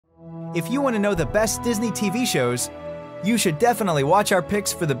If you want to know the best Disney TV shows, you should definitely watch our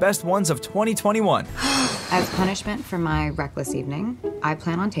picks for the best ones of 2021. As punishment for my reckless evening, I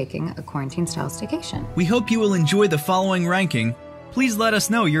plan on taking a quarantine-style staycation. We hope you will enjoy the following ranking. Please let us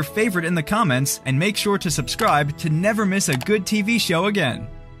know your favorite in the comments and make sure to subscribe to never miss a good TV show again.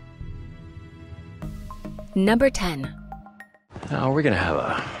 Number 10. Now we're gonna have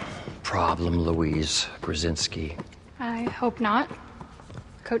a problem, Louise Brzezinski. I hope not.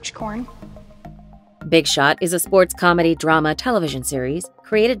 Coach Korn. Big Shot is a sports comedy drama television series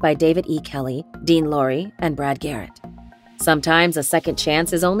created by David E. Kelley, Dean Lorey, and Brad Garrett. Sometimes a second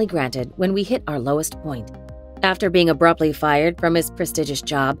chance is only granted when we hit our lowest point. After being abruptly fired from his prestigious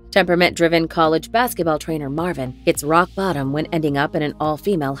job, temperament-driven college basketball trainer Marvin hits rock bottom when ending up in an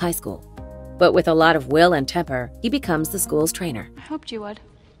all-female high school. But with a lot of will and temper, he becomes the school's trainer. I hoped you would.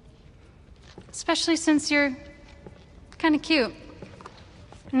 Especially since you're kind of cute.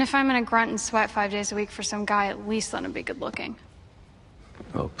 And if I'm gonna grunt and sweat 5 days a week for some guy, at least let him be good looking.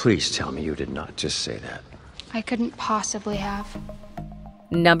 Oh, please tell me you did not just say that. I couldn't possibly have.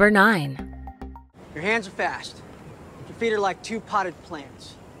 Number 9. Your hands are fast. Your feet are like 2 potted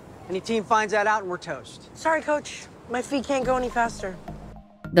plants. Any team finds that out and we're toast. Sorry, Coach. My feet can't go any faster.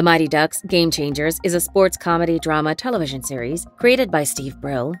 The Mighty Ducks Game Changers is a sports comedy drama television series created by Steve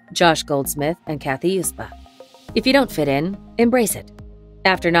Brill, Josh Goldsmith, and Kathy Uspa. If you don't fit in, embrace it.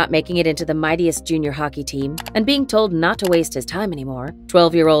 After not making it into the mightiest junior hockey team and being told not to waste his time anymore,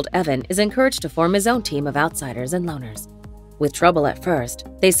 12-year-old Evan is encouraged to form his own team of outsiders and loners. With trouble at first,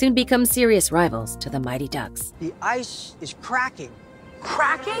 they soon become serious rivals to the Mighty Ducks. The ice is cracking.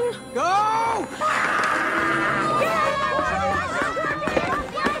 Cracking? Go!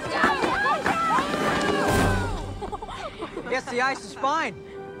 Yes, the ice is fine.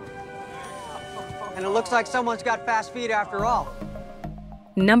 And it looks like someone's got fast feet after all.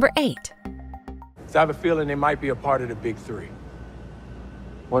 Number 8. So I have a feeling they might be a part of the big 3.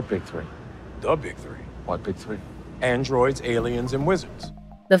 What big 3? The big 3. What big 3? Androids, aliens, and wizards.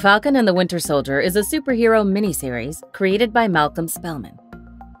 The Falcon and the Winter Soldier is a superhero miniseries created by Malcolm Spellman,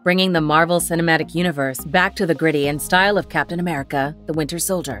 bringing the Marvel Cinematic Universe back to the gritty and style of Captain America, the Winter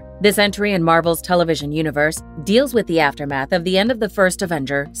Soldier. This entry in Marvel's television universe deals with the aftermath of the end of the first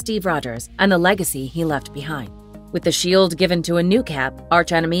Avenger, Steve Rogers, and the legacy he left behind. With the shield given to a new Cap,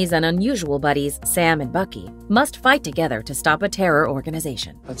 arch-enemies and unusual buddies Sam and Bucky must fight together to stop a terror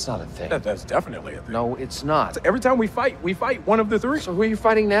organization. That's not a thing. That's definitely a thing. No, it's not. Every time we fight one of the 3. So who are you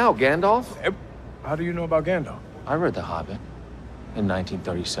fighting now, Gandalf? How do you know about Gandalf? I read The Hobbit in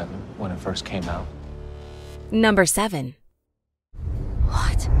 1937 when it first came out. Number 7.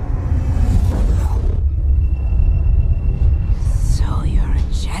 What? So you're a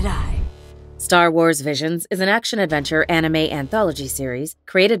Jedi. Star Wars Visions is an action-adventure anime anthology series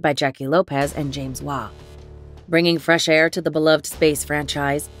created by Jackie Lopez and James Waugh. Bringing fresh air to the beloved space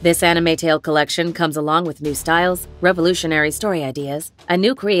franchise, this anime tale collection comes along with new styles, revolutionary story ideas, and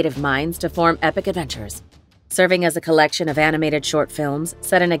new creative minds to form epic adventures. Serving as a collection of animated short films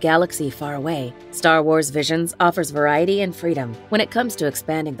set in a galaxy far away, Star Wars Visions offers variety and freedom when it comes to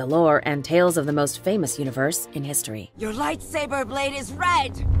expanding the lore and tales of the most famous universe in history. Your lightsaber blade is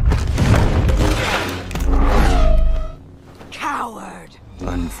red! Coward!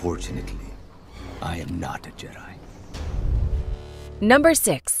 Unfortunately, I am not a Jedi. Number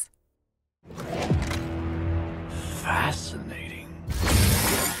 6. Fascinating.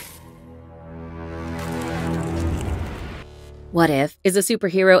 What If is a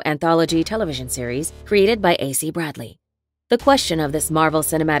superhero anthology television series created by A.C. Bradley. The question of this Marvel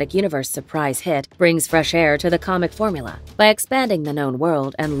Cinematic Universe surprise hit brings fresh air to the comic formula by expanding the known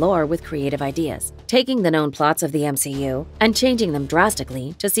world and lore with creative ideas, taking the known plots of the MCU and changing them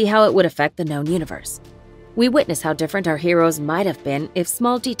drastically to see how it would affect the known universe. We witness how different our heroes might have been if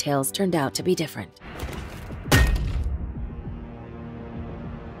small details turned out to be different.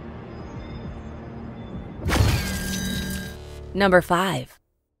 Number 5.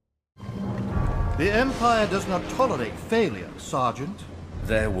 The Empire does not tolerate failure, Sergeant.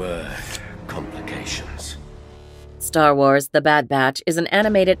 There were complications. Star Wars The Bad Batch is an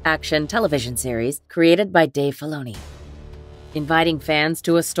animated action television series created by Dave Filoni. Inviting fans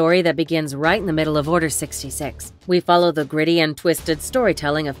to a story that begins right in the middle of Order 66, we follow the gritty and twisted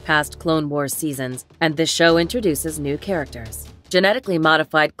storytelling of past Clone Wars seasons, and this show introduces new characters. Genetically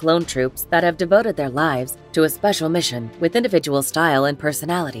modified clone troops that have devoted their lives to a special mission with individual style and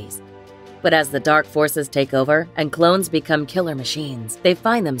personalities. But as the dark forces take over and clones become killer machines, they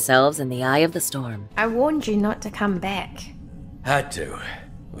find themselves in the eye of the storm. I warned you not to come back. Had to.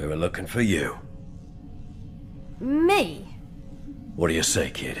 We were looking for you. Me? What do you say,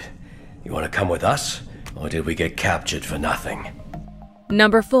 kid? You want to come with us, or did we get captured for nothing?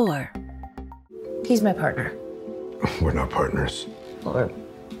 Number 4. He's my partner. We're not partners. Well, we're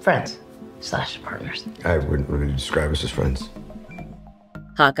friends/partners. I wouldn't really describe us as friends.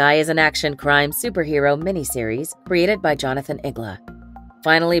 Hawkeye is an action crime superhero miniseries created by Jonathan Igla.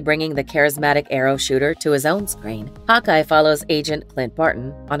 Finally bringing the charismatic arrow shooter to his own screen, Hawkeye follows Agent Clint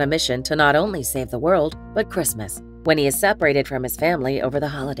Barton on a mission to not only save the world, but Christmas, when he is separated from his family over the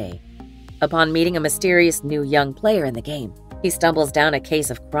holiday. Upon meeting a mysterious new young player in the game, he stumbles down a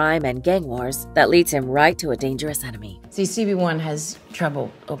case of crime and gang wars that leads him right to a dangerous enemy. See, CB1 has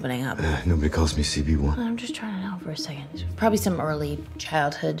trouble opening up. Nobody calls me CB1. I'm just trying to know for a second. Probably some early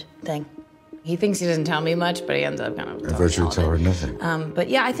childhood thing. He thinks he doesn't tell me much, but he ends up kind of... I virtually tell her nothing. But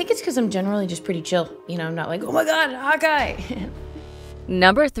yeah, I think it's because I'm generally just pretty chill. You know, I'm not like, oh my god, Hawkeye!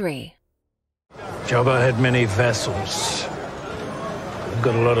 Number 3. Jabba had many vassals. We've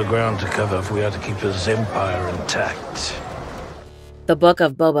got a lot of ground to cover if we are to keep his empire intact. The Book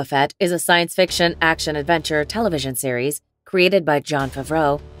of Boba Fett is a science fiction action-adventure television series created by Jon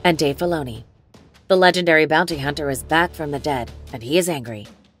Favreau and Dave Filoni. The legendary bounty hunter is back from the dead, and he is angry.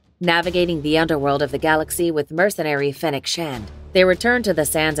 Navigating the underworld of the galaxy with mercenary Fennec Shand, they return to the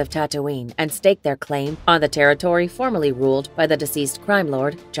sands of Tatooine and stake their claim on the territory formerly ruled by the deceased crime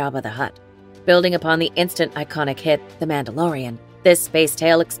lord Jabba the Hutt. Building upon the instant iconic hit The Mandalorian, this space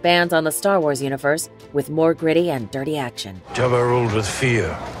tale expands on the Star Wars universe with more gritty and dirty action. Jabba ruled with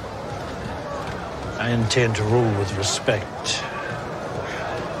fear. I intend to rule with respect.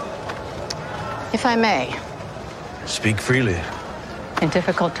 If I may. Speak freely. In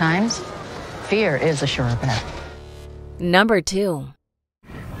difficult times, fear is a sure bet. Number 2.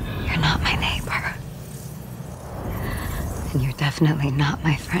 You're not my neighbor. And you're definitely not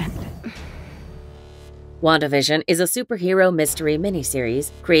my friend. WandaVision is a superhero mystery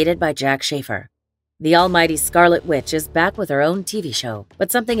miniseries created by Jack Schaefer. The almighty Scarlet Witch is back with her own TV show,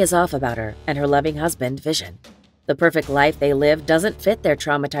 but something is off about her and her loving husband, Vision. The perfect life they live doesn't fit their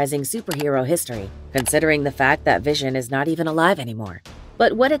traumatizing superhero history, considering the fact that Vision is not even alive anymore.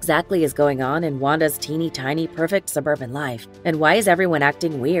 But what exactly is going on in Wanda's teeny-tiny perfect suburban life, and why is everyone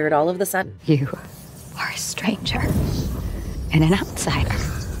acting weird all of a sudden? You are a stranger and an outsider.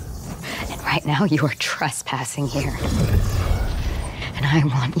 And right now you are trespassing here. And I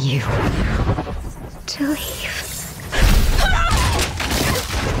want you to leave.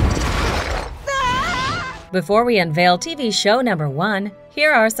 Before we unveil TV show number 1,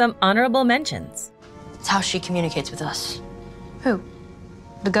 here are some honorable mentions. It's how she communicates with us. Who?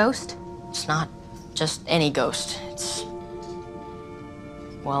 The ghost? It's not just any ghost. It's...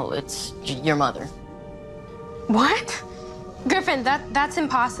 well, it's your mother. What? Griffin, that's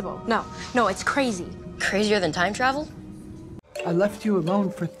impossible. No, it's crazy. Crazier than time travel? I left you alone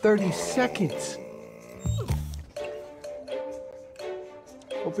for 30 seconds.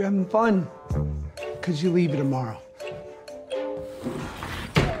 Hope you're having fun. Because you leave tomorrow.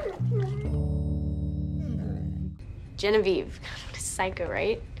 Genevieve, psycho,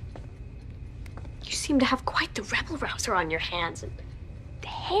 right? You seem to have quite the rebel rouser on your hands. And the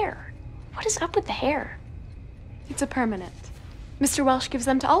hair. What is up with the hair? It's a permanent. Mr. Welsh gives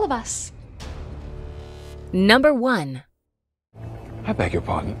them to all of us. Number 1. I beg your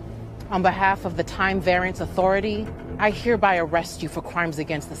pardon. On behalf of the Time Variance Authority, I hereby arrest you for crimes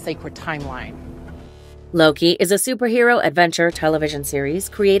against the sacred timeline. Loki is a superhero adventure television series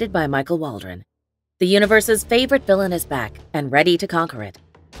created by Michael Waldron. The universe's favorite villain is back and ready to conquer it.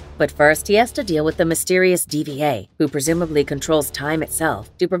 But first, he has to deal with the mysterious TVA, who presumably controls time itself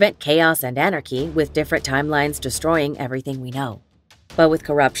to prevent chaos and anarchy with different timelines destroying everything we know. But with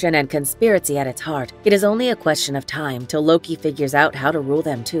corruption and conspiracy at its heart, it is only a question of time till Loki figures out how to rule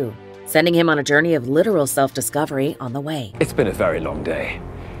them too, sending him on a journey of literal self-discovery on the way. It's been a very long day.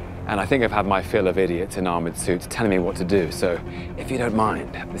 And I think I've had my fill of idiots in armored suits telling me what to do, so if you don't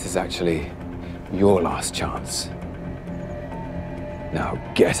mind, this is actually your last chance. Now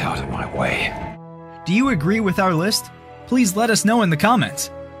get out of my way. Do you agree with our list? Please let us know in the comments.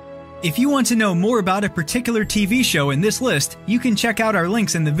 If you want to know more about a particular TV show in this list, you can check out our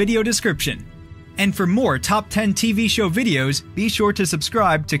links in the video description. And for more top 10 TV show videos, be sure to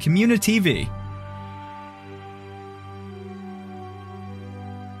subscribe to communiTV.